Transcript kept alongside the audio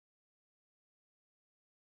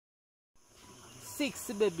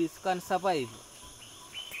6 babies can survive.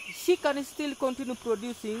 She can still continue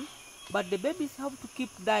producing, but the babies have to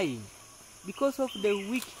keep dying because of the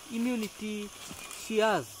weak immunity she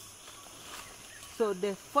has. So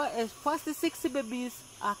the first 6 babies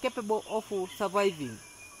are capable of surviving.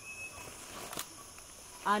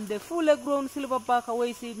 And the fully grown silverback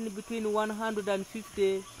weighs in between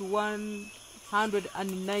 150 to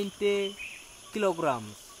 190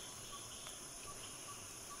 kilograms.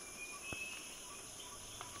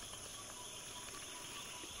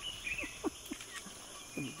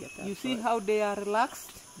 You see how they are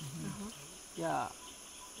relaxed? Yeah,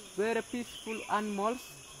 very peaceful animals.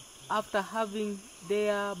 After having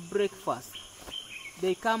their breakfast,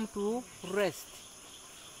 they come to rest.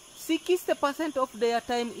 60% of their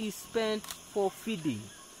time is spent for feeding.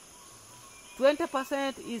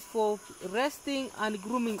 20% is for resting and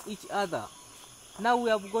grooming each other. Now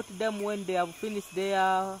we have got them when they have finished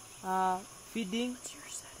their feeding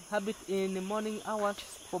habit in the morning hours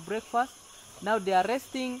for breakfast. Now they are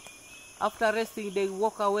resting. After resting, they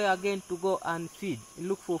walk away again to go and feed,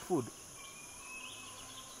 look for food.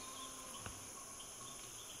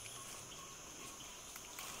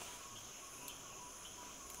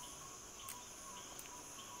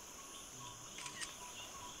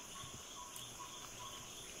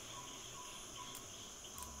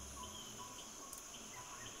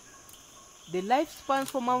 The lifespan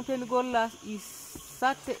for mountain gorillas is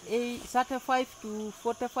 35 to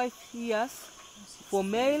 45 years for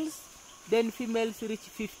males, then females reach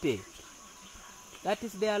 50. That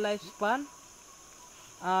is their lifespan.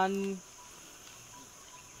 And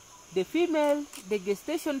the female, the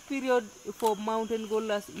gestation period for mountain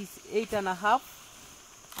gorillas is 8.5.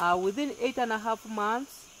 Within 8.5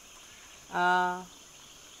 months,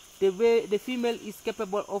 the female is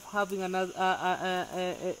capable of having another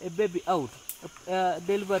a baby out,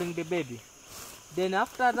 delivering the baby. Then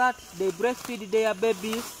after that, they breastfeed their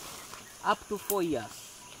babies up to 4 years.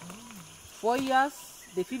 4 years,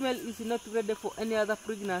 the female is not ready for any other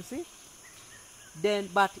pregnancy. Then,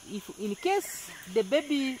 but if in case the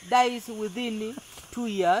baby dies within 2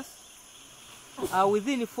 years,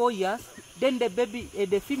 within 4 years, then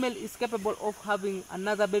the female is capable of having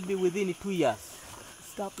another baby within 2 years.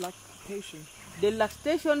 Stop lactation. The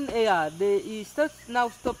lactation, he starts now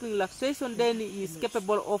stopping lactation, then he is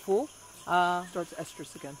capable of starts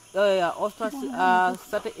estrus again. Ostrus,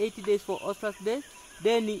 started 80 days for ostrus days,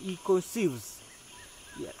 then he conceives.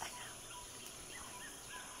 Yes.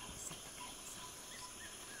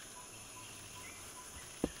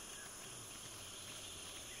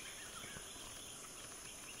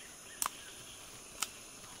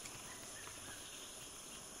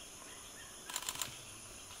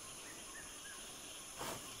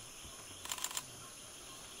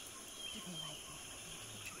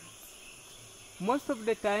 Most of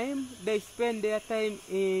the time, they spend their time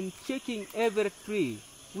in checking every tree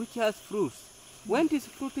which has fruits. When it is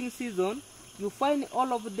fruiting season, you find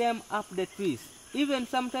all of them up the trees. Even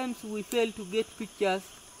sometimes we fail to get pictures.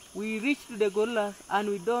 We reach to the gorillas and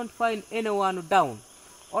we don't find anyone down.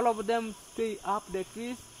 All of them stay up the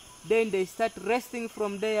trees. Then they start resting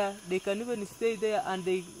from there. They can even stay there and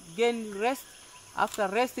they gain rest. After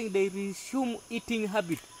resting, they resume eating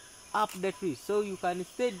habit up the tree. So you can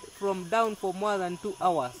stay from down for more than 2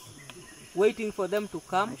 hours waiting for them to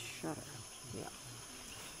come. Shut it. Yeah.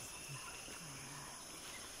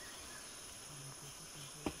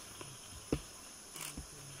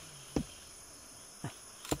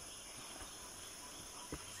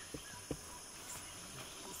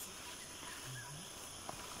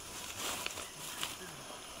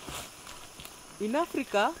 In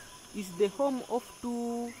Africa is the home of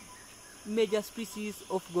 2 major species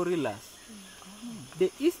of gorillas,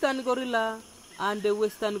 the eastern gorilla and the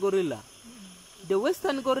western gorilla. The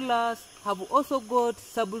western gorillas have also got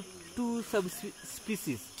 2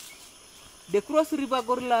 subspecies, the cross river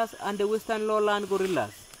gorillas and the western lowland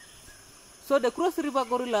gorillas. So the cross river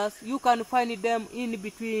gorillas, you can find them in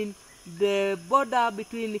between the border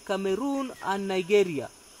between Cameroon and Nigeria.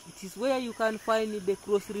 It is where you can find the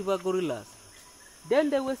cross river gorillas.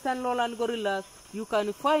 Then the western lowland gorillas, you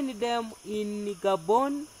can find them in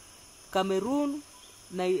Gabon, Cameroon,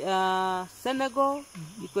 Senegal,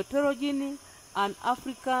 Equatorial Guinea, and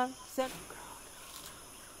African Senegal.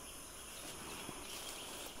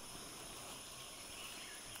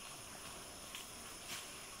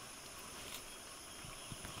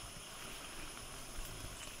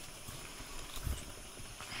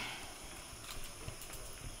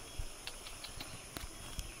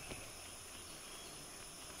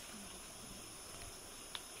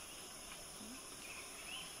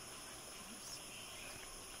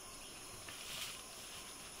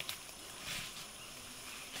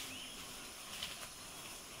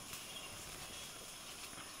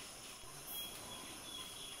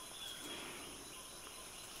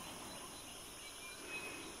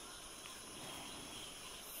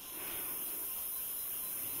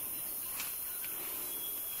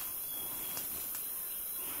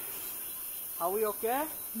 Are we okay?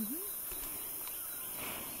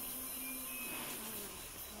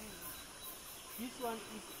 This one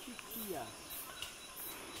is 6 years.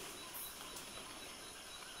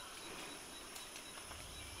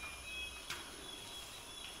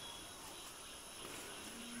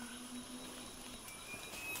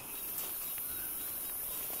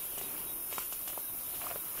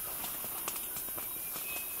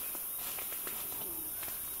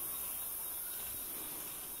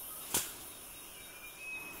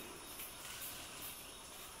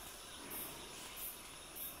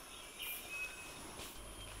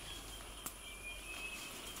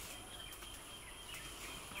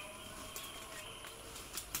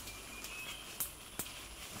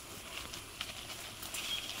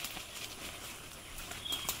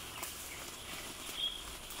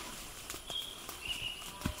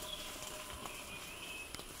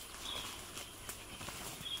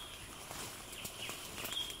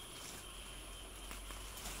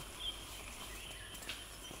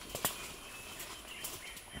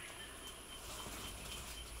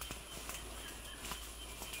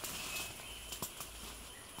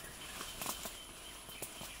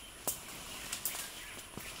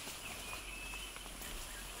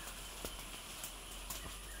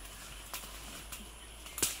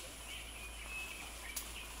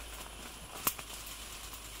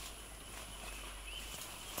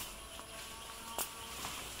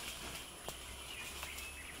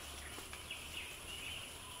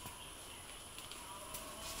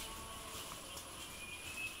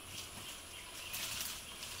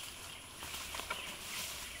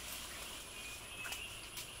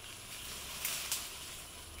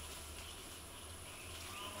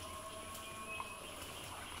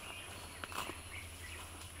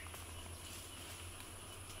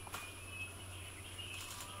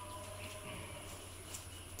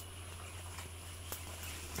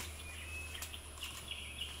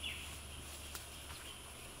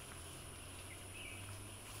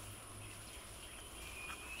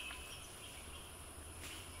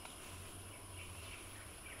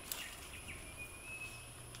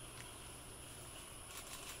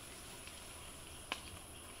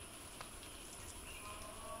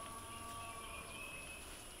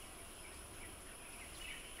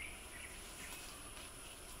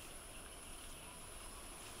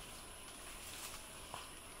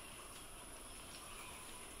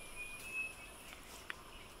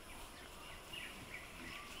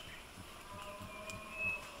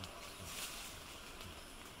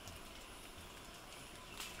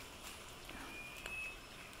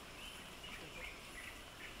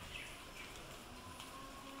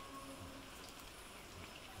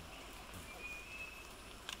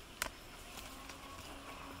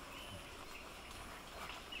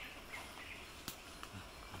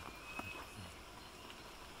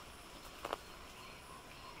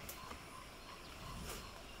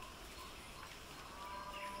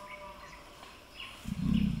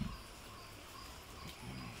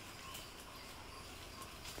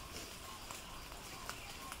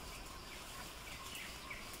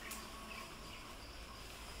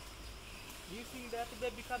 Do you see that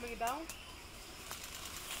baby coming down?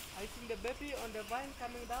 I see the baby on the vine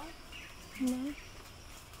coming down. No.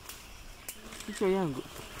 Kichwa yangu.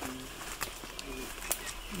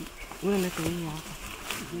 Wewe leta hii hapa.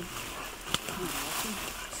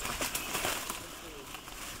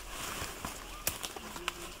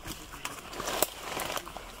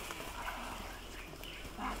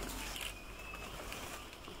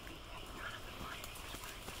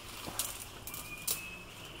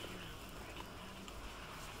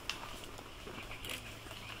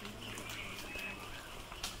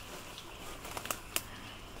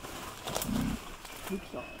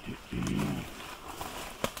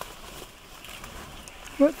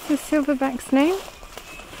 What's the silverback's name?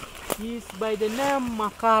 He's by the name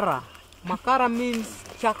Makara. Makara means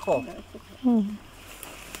charcoal.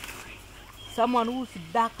 Someone who's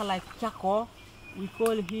dark like charcoal, we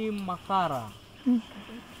call him Makara.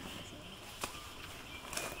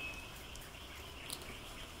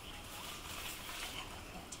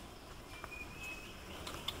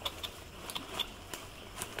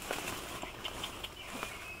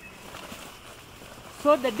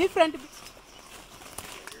 So the different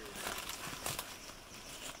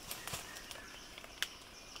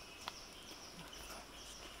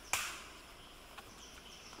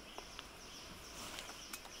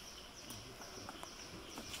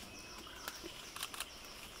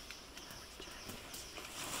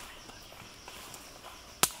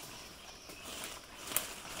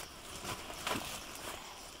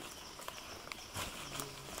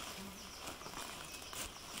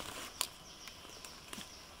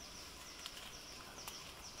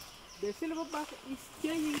The silverback is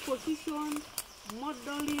changing position,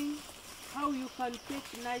 modeling how you can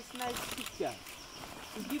take nice pictures.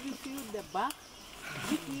 It gives you the back,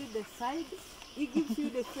 gives you the side, it gives you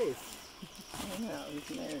the face.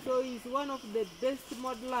 So he's one of the best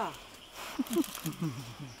modeler.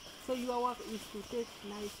 So your work is to take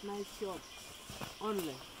nice shots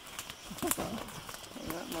only.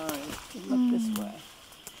 Not mine. You look this way.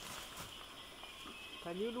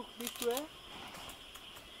 Can you look this way?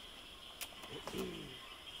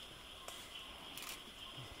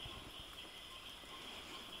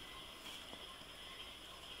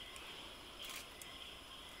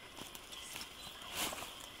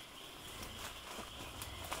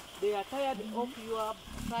 They are tired of your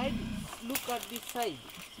side. Look at this side.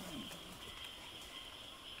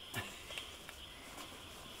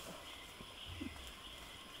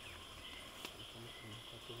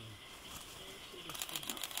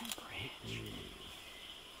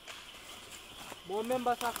 More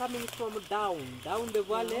members are coming from down the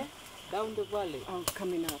valley, Oh,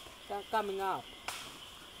 coming up. They're coming up.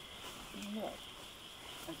 Look.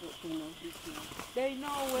 I don't know this one. They know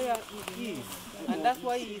where it is, and that's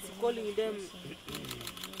why he's calling them.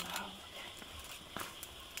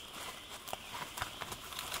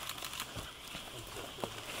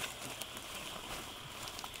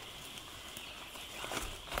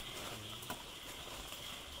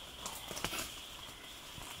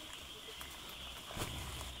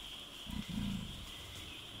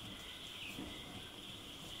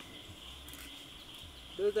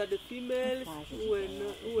 Those are the females who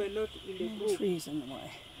were not in the group. Trees in the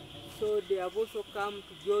way. So they have also come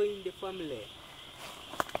to join the family.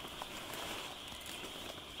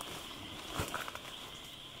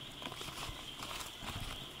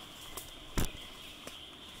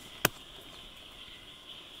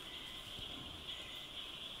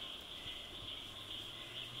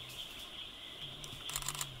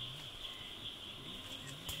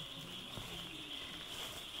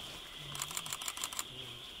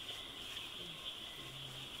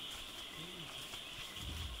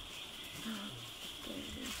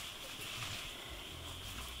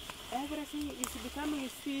 Everything is becoming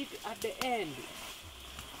sweet at the end.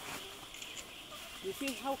 You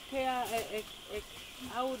see how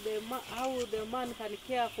how the man can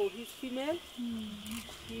care for his female.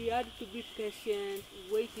 He had to be patient,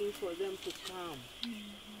 waiting for them to come.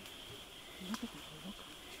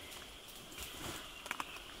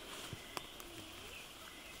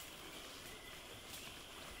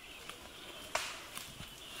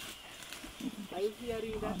 Are you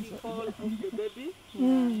hearing that he called of the baby?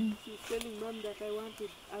 She's telling mom that I want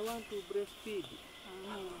to breastfeed.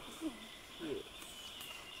 Yes.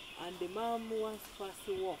 And the mom wants first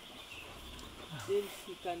to walk. Then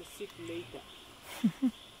she can sit later.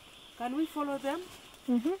 Can we follow them?